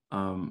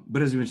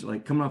 But as you mentioned,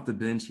 like coming off the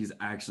bench, he's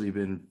actually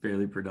been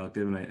fairly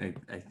productive, and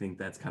I think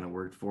that's kind of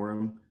worked for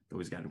him. Though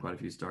he's gotten quite a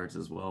few starts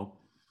as well.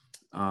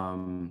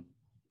 And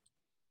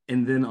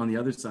then on the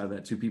other side of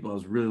that, 2 people I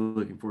was really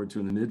looking forward to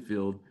in the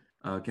midfield,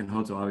 Ken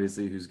Hoto,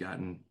 obviously, who's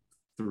gotten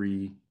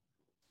 3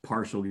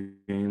 partial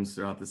games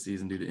throughout the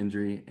season due to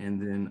injury,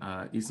 and then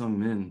Isong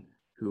Min,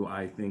 who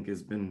I think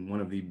has been one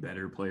of the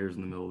better players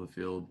in the middle of the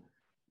field,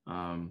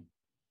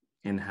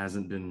 and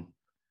hasn't been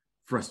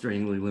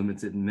frustratingly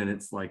limited in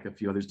minutes like a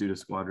few others due to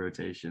squad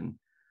rotation.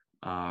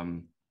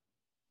 But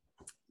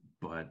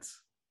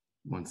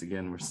once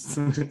again, we're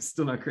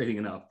still not creating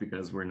enough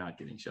because we're not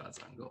getting shots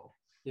on goal.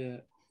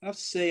 Yeah. I have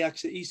to say,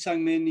 actually, Lee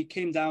Sang-min, he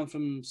came down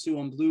from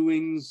Suwon Blue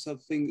Wings. I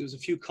think there was a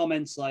few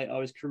comments like,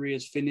 "Oh, his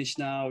career's finished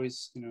now.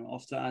 He's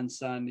off to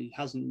Ansan. He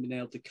hasn't been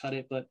able to cut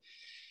it." But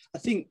I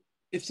think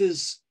I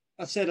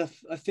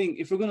think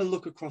if we're going to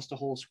look across the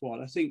whole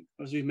squad, I think,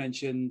 as we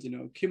mentioned,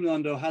 Kim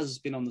Lando has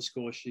been on the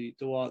score sheet,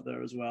 Duarte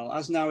there as well.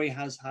 Asnawi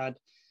has had,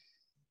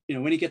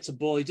 when he gets a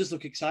ball, he does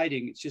look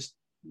exciting. It's just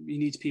he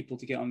needs people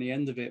to get on the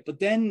end of it. But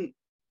then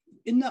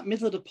in that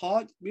middle of the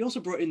park, we also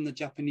brought in the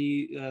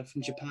Japanese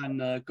from Japan,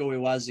 Go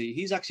Iwazi.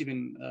 He's actually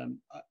been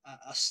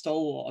a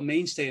stalwart, a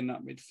mainstay in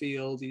that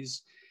midfield.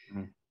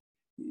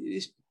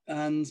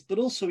 But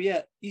also,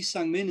 Lee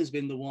Sang-min has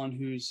been the one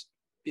who's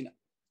been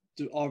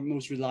our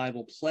most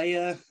reliable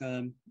player,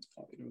 the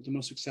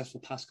most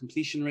successful pass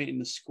completion rate in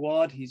the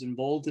squad. He's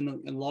involved in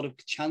a lot of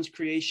chance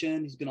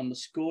creation. He's been on the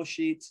score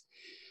sheet.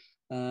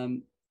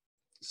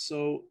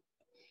 So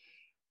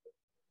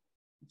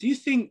do you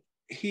think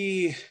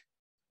even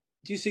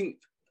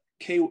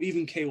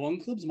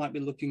K1 clubs might be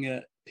looking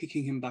at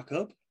picking him back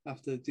up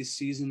after this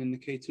season in the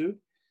K2?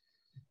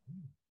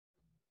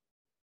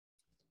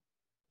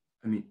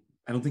 I mean,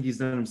 I don't think he's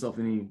done himself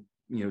any,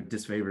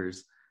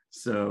 disfavors.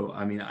 So,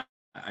 I mean,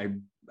 I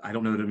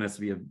don't know that it has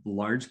to be a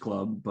large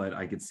club, but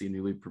I could see a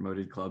newly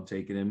promoted club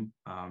taking him.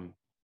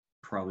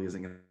 Probably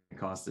isn't going to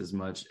cost as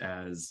much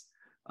as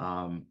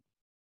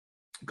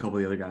a couple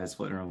of the other guys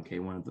floating around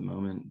K1 at the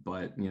moment.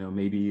 But,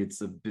 maybe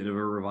it's a bit of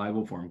a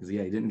revival for him because, he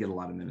didn't get a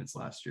lot of minutes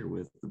last year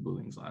with the Blue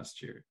Wings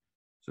last year.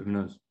 So who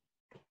knows?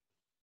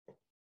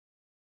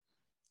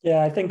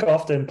 Yeah, I think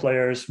often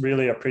players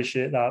really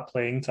appreciate that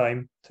playing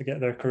time to get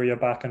their career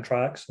back on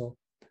track. So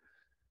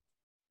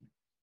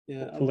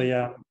hopefully,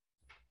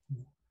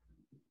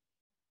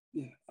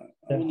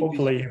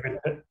 hopefully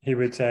he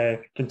would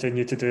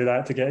continue to do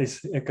that to get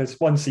because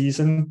one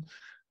season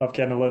of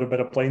getting a little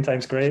bit of playing time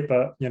is great,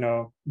 but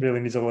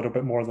really needs a little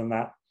bit more than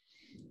that.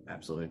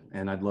 Absolutely,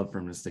 and I'd love for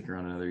him to stick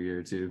around another year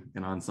or two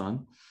in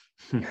Ansan.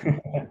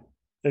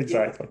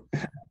 Exactly.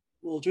 Yeah.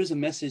 Well, there's a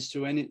message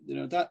to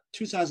that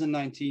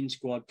 2019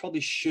 squad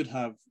probably should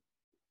have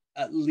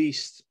at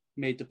least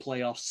made the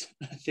playoffs.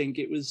 I think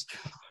it's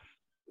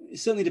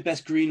certainly the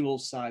best Green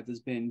Wolves side there's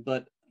been,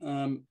 but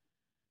a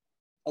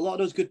lot of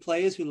those good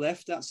players who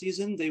left that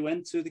season, they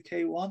went to the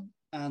K1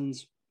 and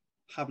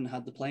haven't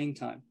had the playing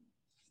time.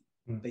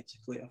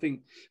 Basically, I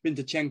think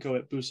Vintachenko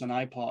at Busan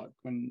I Park,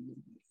 when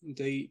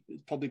they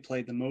probably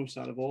played the most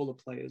out of all the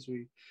players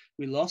we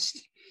lost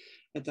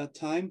at that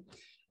time.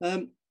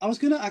 I was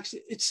going to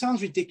actually, it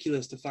sounds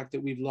ridiculous, the fact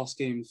that we've lost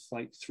games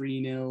like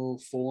 3-0,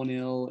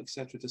 4-0,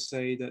 etc., to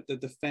say that the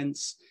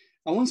defense,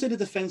 I won't say the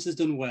defense has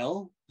done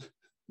well,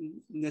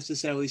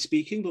 necessarily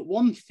speaking, but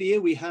one fear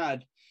we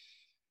had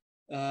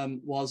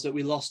was that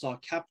we lost our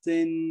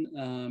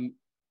captain,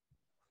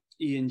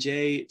 Ian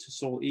J, to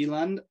Seoul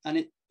Eland,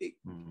 and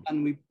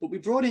we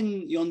brought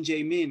in Yeon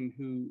Jae Min,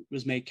 who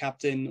was made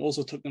captain,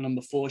 also took the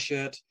number 4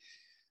 shirt,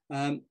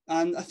 and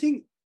I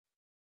think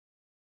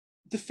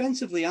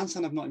defensively,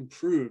 Ansan have not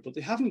improved, but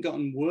they haven't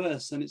gotten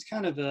worse. And it's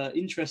kind of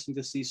interesting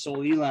to see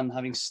Seoul Elan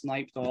having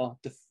sniped our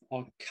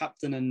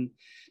captain and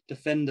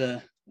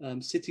defender,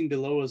 sitting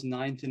below us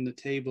 9th in the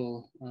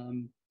table.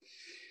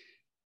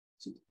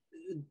 So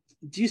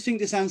do you think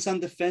this Ansan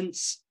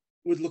defense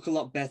would look a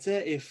lot better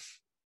if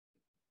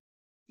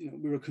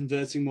we were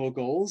converting more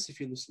goals, if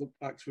you just look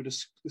back through the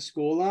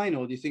scoreline?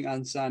 Or do you think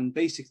Ansan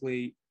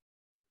basically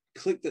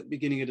clicked at the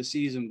beginning of the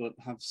season but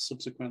have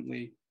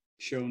subsequently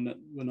shown that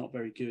we're not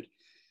very good?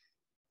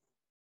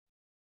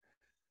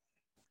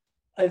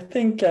 I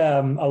think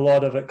a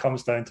lot of it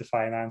comes down to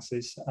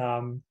finances.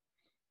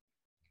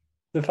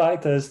 The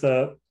fact is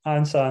that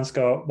Ansan's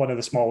got one of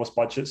the smallest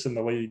budgets in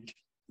the league,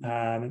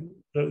 and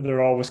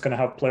they're always going to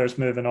have players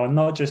moving on,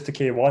 not just to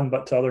K1,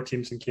 but to other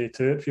teams in K2,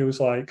 it feels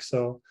like.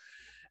 So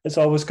it's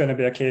always going to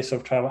be a case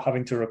of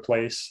having to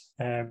replace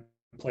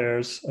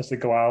players as they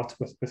go out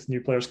with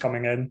new players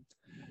coming in.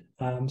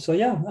 I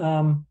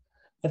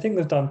think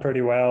they've done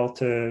pretty well.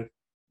 The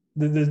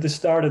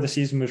start of the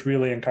season was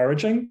really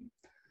encouraging,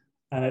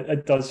 and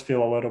it does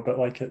feel a little bit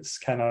like it's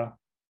kind of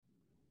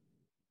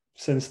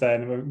since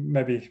then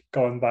maybe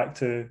gone back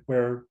to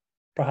where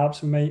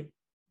perhaps we might,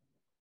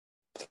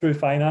 through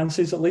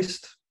finances at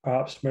least,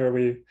 perhaps where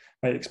we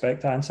might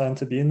expect Ansan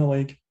to be in the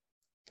league,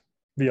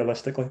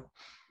 realistically.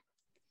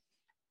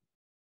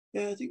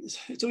 Yeah, I think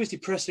it's always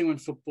depressing when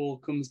football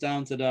comes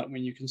down to that,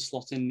 when you can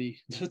slot in the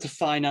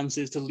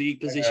finances to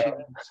league position.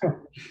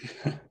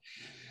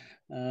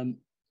 Yeah.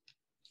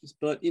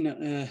 But,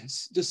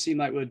 it does seem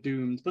like we're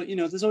doomed. But,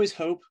 there's always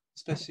hope,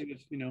 especially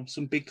with,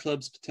 some big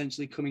clubs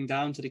potentially coming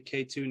down to the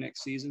K2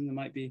 next season. There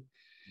might be,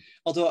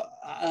 although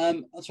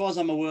as far as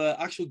I'm aware,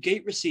 actual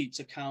gate receipts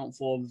account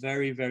for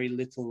very, very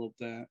little of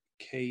the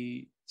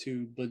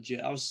K2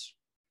 budget. I was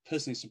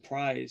personally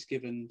surprised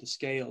given the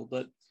scale,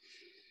 but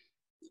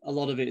a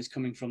lot of it is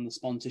coming from the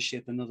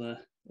sponsorship and other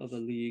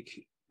league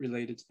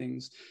related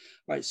things.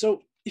 Right.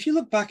 So if you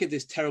look back at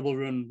this terrible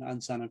run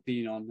Ansan have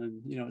been on,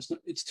 and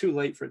it's too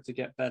late for it to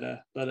get better,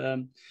 but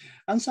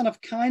Ansan have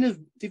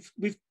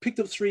we've picked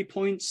up 3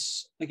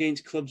 points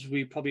against clubs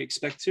we probably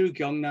expect to,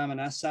 Gyeongnam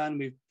and Asan.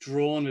 We've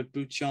drawn with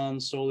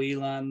Bucheon, Seoul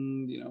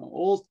Elan,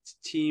 all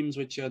teams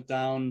which are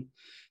down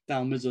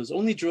with us.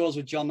 Only draws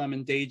with Jeonnam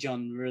and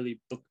Daejeon really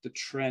booked the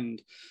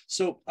trend.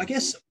 So I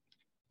guess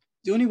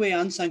the only way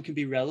Ansan can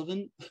be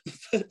relevant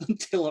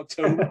until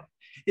October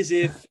is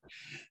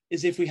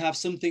if we have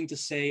something to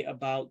say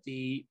about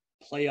the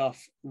playoff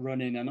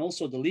running and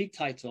also the league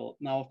title.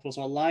 Now, of course,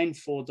 our line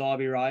 4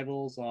 derby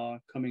rivals are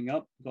coming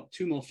up. We've got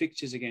 2 more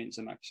fixtures against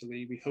them,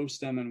 actually. We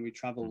host them and we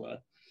travel there.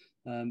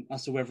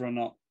 As to whether or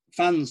not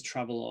fans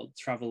travel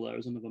there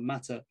is another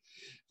matter.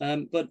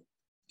 But,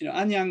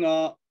 Anyang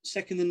are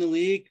second in the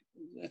league.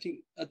 I think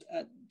at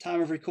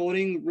time of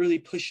recording, really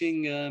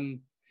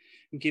pushing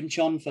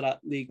Gimcheon for that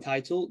league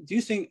title. Do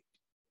you think,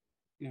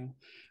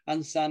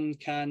 Ansan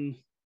can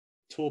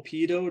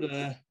torpedo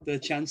the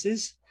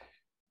chances?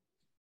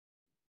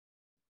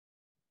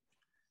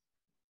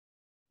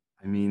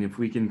 I mean, if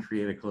we can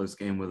create a close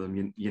game with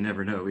them, you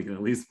never know. We can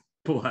at least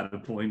pull out a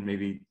point,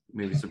 maybe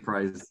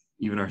surprise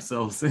even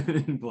ourselves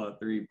in plot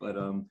 3. But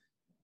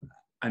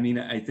I mean,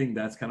 I think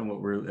that's kind of what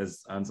we're,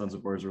 as Ansan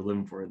supporters, we're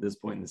living for at this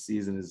point in the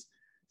season, is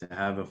to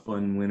have a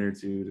fun win or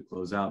two to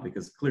close out,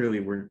 because clearly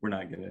we're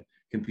not going to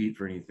compete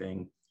for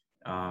anything.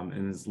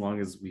 And as long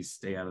as we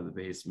stay out of the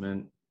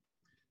basement,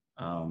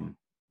 you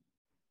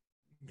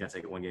got to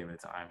take it one game at a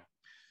time.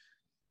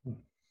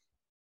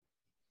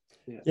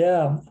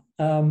 Yeah,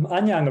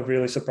 Anyang have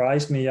really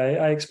surprised me.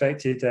 I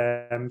expected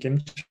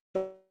Gimcheon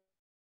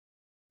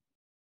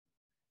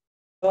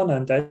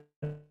and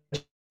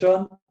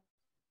Daejeon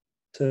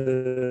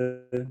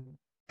to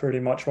pretty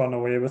much run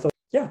away with it.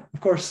 Yeah, of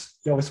course,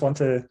 you always want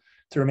to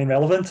remain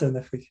relevant, and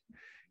if we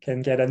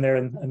can get in there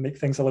and make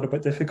things a little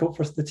bit difficult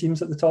for the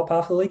teams at the top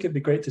half of the league, it'd be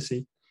great to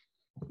see.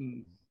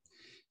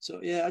 So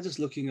yeah, I'm just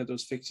looking at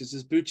those fixtures.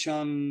 There's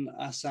Bucheon,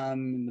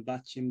 Assam in the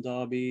Bachim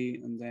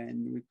derby, and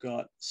then we've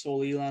got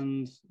Seoul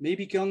Eland,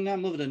 maybe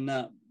Gyeongnam. Other than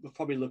that, we're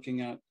probably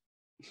looking at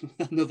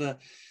another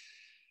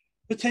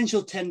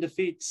potential 10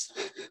 defeats,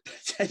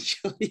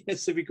 potentially,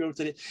 as we go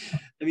to it.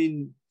 I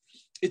mean,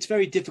 it's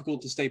very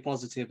difficult to stay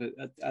positive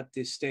at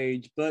this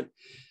stage, but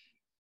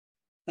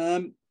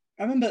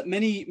I remember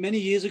many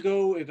years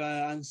ago with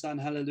Ansan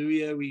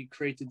Hallelujah, we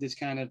created this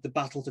kind of the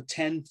battle for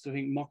 10th, I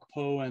think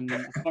Mokpo, and I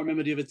can't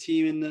remember the other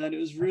team in there. And it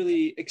was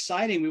really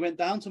exciting. We went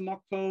down to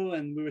Mokpo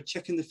and we were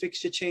checking the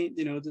fixture change,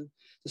 the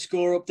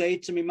score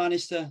updates, and we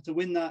managed to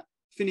win that,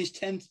 finish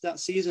 10th that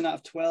season out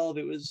of 12.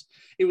 It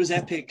was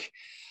epic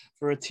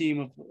for a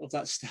team of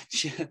that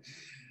stature.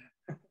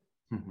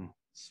 Mm-hmm.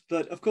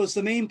 But of course,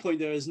 the main point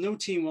there is no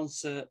team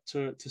wants to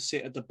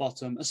sit at the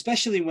bottom,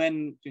 especially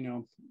when,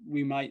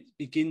 we might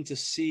begin to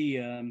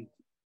see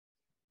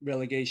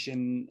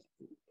relegation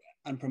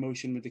and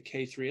promotion with the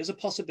K3 as a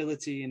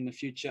possibility in the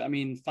future. I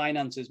mean,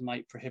 finances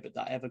might prohibit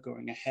that ever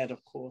going ahead,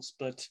 of course,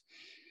 but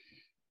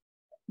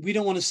we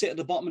don't want to sit at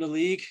the bottom of the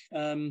league.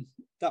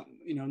 That,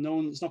 no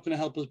one's not going to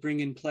help us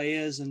bring in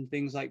players and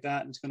things like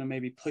that. It's going to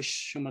maybe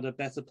push some of the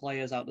better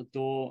players out the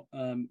door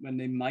when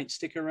they might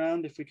stick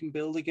around if we can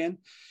build again.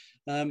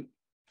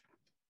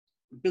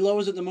 Below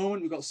us at the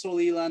moment, we've got Seoul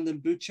Eland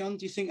and Bucheon.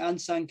 Do you think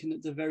Ansan can,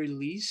 at the very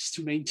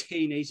least,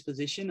 maintain 8th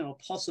position or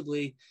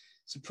possibly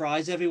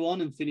surprise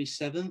everyone and finish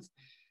 7th?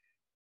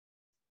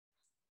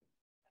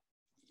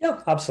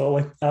 Yeah,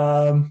 absolutely.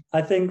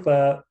 I think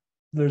that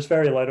there's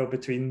very little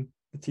between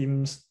the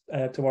teams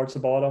towards the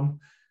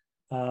bottom.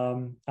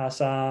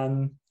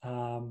 Asan,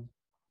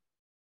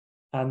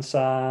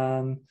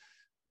 Ansan,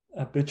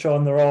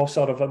 Bucheon, they're all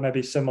sort of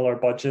maybe similar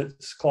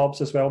budgets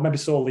clubs as well. Maybe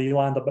Seoul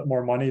Eland, a bit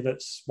more money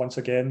that's once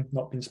again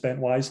not been spent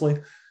wisely.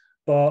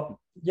 But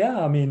yeah,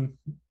 I mean,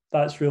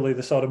 that's really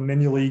the sort of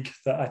mini league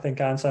that I think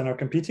Ansan are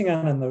competing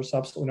in, and there's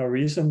absolutely no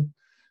reason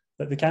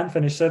that they can't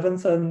finish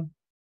 7th. And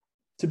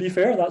to be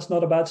fair, that's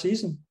not a bad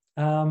season.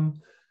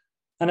 And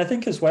I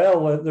think as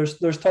well,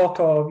 there's talk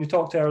of, you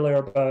talked earlier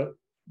about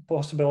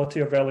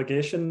possibility of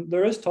relegation.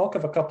 There is talk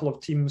of a couple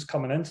of teams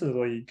coming into the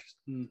league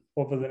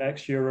over the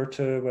next year or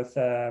two, with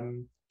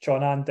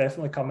Cheonan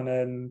definitely coming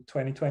in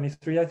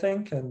 2023, I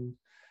think, and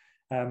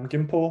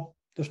Gimpo.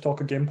 There's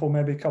talk of Gimpo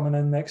maybe coming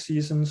in next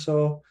season.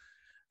 So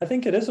I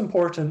think it is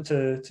important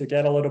to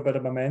get a little bit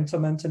of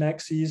momentum into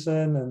next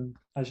season, and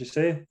as you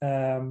say,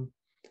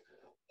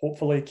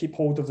 hopefully keep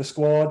hold of the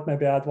squad,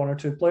 maybe add 1 or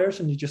 2 players,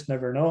 and you just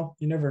never know.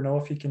 You never know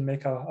if you can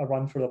make a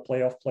run for the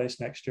playoff place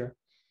next year.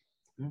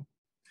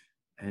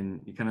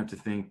 And you kind of have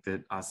to think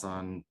that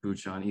Asan,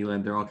 Bucheon,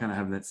 Eland, they're all kind of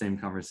having that same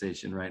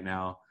conversation right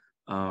now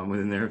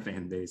within their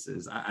fan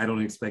bases. I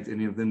don't expect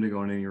any of them to go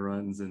on any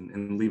runs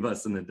and leave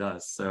us in the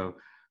dust. So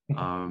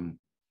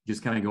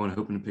just kind of going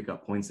hoping to pick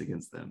up points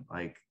against them.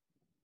 Like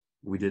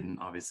we didn't,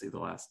 obviously, the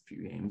last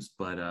few games.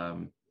 But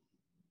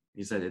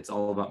you said it's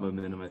all about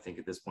momentum, I think,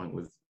 at this point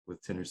with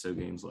 10 or so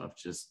games left.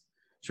 Just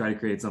try to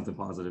create something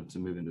positive to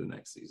move into the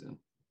next season.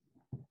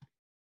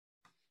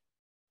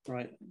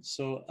 Right.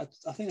 So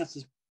I think that's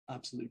as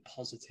absolutely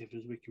positive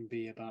as we can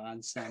be about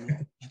Ansan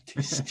at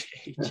this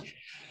stage.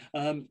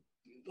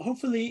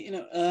 Hopefully,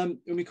 when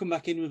we come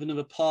back in with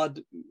another pod,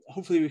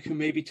 hopefully we can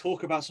maybe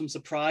talk about some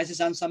surprises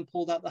Ansan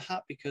pulled out the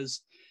hat,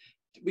 because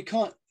we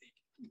can't.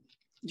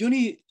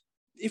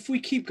 If we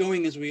keep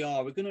going as we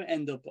are, we're going to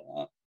end up,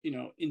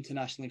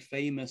 internationally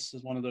famous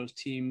as one of those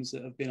teams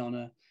that have been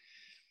on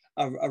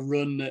a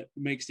run that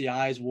makes the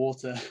eyes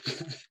water.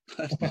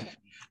 But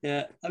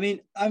yeah, I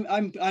mean,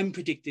 I'm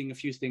predicting a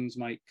few things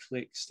might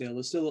click still.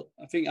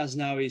 I think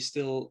Asnawi is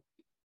still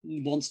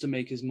wants to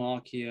make his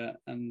mark here,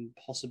 and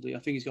possibly I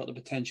think he's got the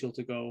potential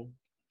to go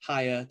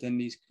higher than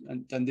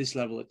this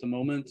level at the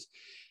moment.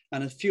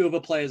 And a few other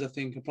players I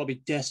think are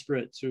probably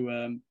desperate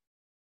to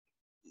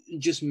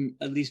just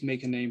at least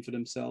make a name for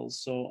themselves.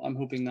 So I'm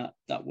hoping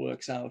that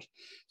works out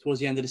towards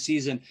the end of the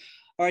season.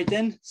 All right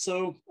then.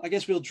 So I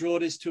guess we'll draw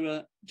this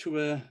to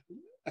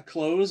a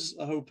close.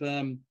 I hope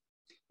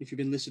if you've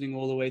been listening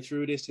all the way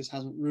through this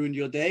hasn't ruined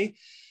your day.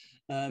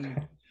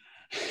 And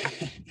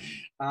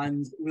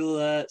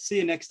we'll see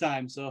you next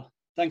time. So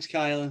thanks,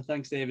 Kyle, and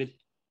thanks, David.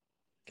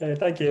 Okay,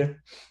 thank you.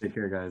 Take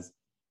care, guys.